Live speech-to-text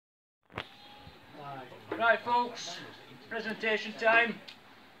Right folks, presentation time.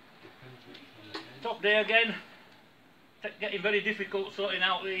 Top day again. Getting very difficult sorting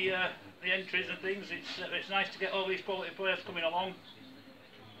out the entries and things. It's nice to get all these quality players coming along.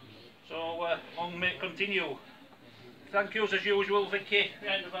 So long may it continue. Thank yous as usual, Vicky,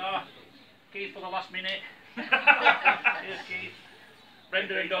 behind the bar. Keith for the last minute. Here's Keith.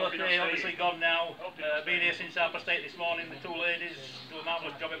 Brenda and Dorothy obviously gone now. Been here since half past 8 this morning. The two ladies do a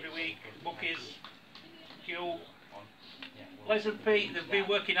marvellous job every week. Bookies, Q. Les and Pete, they've been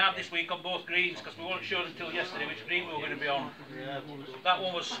working hard this week on both greens because we weren't sure until yesterday which green we were going to be on. That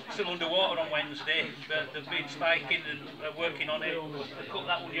one was still underwater on Wednesday, but they've been spiking and working on it. They cut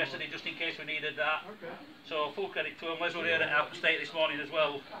that one yesterday just in case we needed that. So full credit to them. Les were here at half past 8 this morning as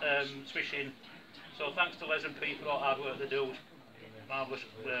well, swishing. So thanks to Les and Pete for all the hard work they do. Marvellous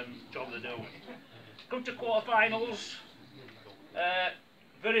job they do. Come to quarter-finals.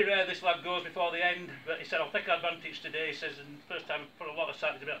 Very rare this lad goes before the end, but he said I'll take advantage today. He says, and first time for a lot of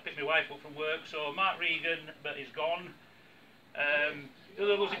Saturdays to pick my wife up from work. So Mark Regan, but he's gone. The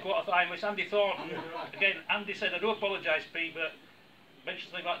other losing quarter-finalist, Andy Thornton. Again, Andy said, I do apologise, Pete, but mentioned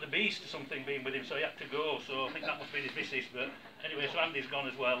something like the Beast or something being with him, so he had to go. So I think that must be his missus. But anyway, so Andy's gone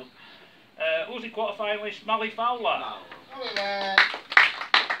as well. Losing quarter-finalist, Mally Fowler.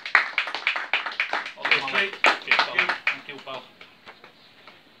 Thank you, pal.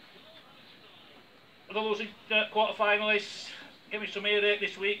 The losing quarter-finalists, give me some earache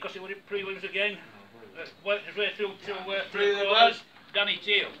this week because he was in prelims again. Worked his way through to quarters. Danny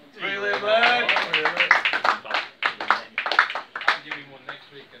Teal. Prelim leg. I'll give him one next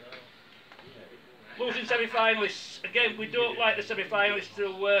week. Losing semi-finalists. Again, we don't like the semi-finalists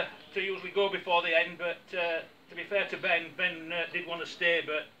to usually go before the end, but to be fair to Ben did want to stay,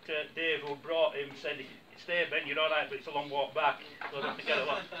 but Dave, who brought him, said, stay Ben, you're alright, but it's a long walk back. So I don't think I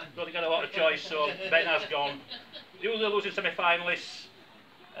got a lot of choice, so Ben has gone. The other losing semi-finalists,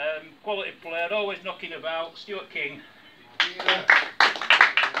 quality player, always knocking about, Stuart King. Yeah.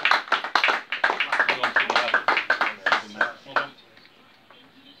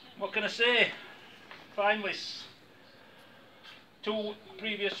 What can I say? Finalists. Two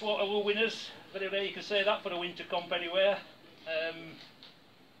previous Waterloo winners. Very rare you can say that for a winter comp anywhere.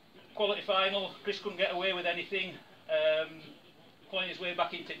 Quality final, Chris couldn't get away with anything. Playing his way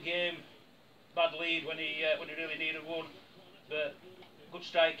back into the game. Bad lead when he really needed one. But good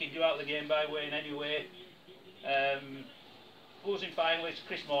striking, drew out the game by winning anyway. Losing finalist,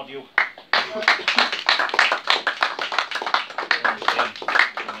 Chris Mordew.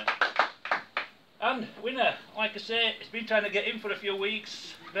 And winner, like I say, he's been trying to get in for a few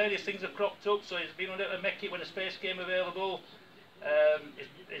weeks. Various things have cropped up, so he's been able to make it when a space came available.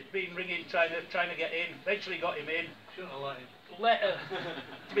 He's been ringing, trying to get in. Eventually got him in. Shouldn't have let him.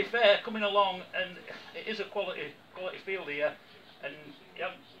 To be fair, coming along, and it is a quality field here, and he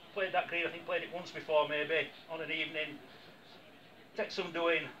hasn't played that green. I think played it once before, maybe on an evening. Takes some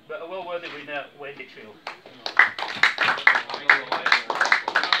doing, but a well worthy winner, Wayne Ditchfield.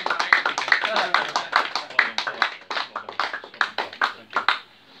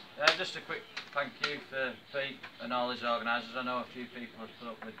 Just a quick thank you for Pete and all his organisers. I know a few people have put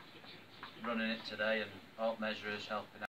up with running it today, and all measurers helping out.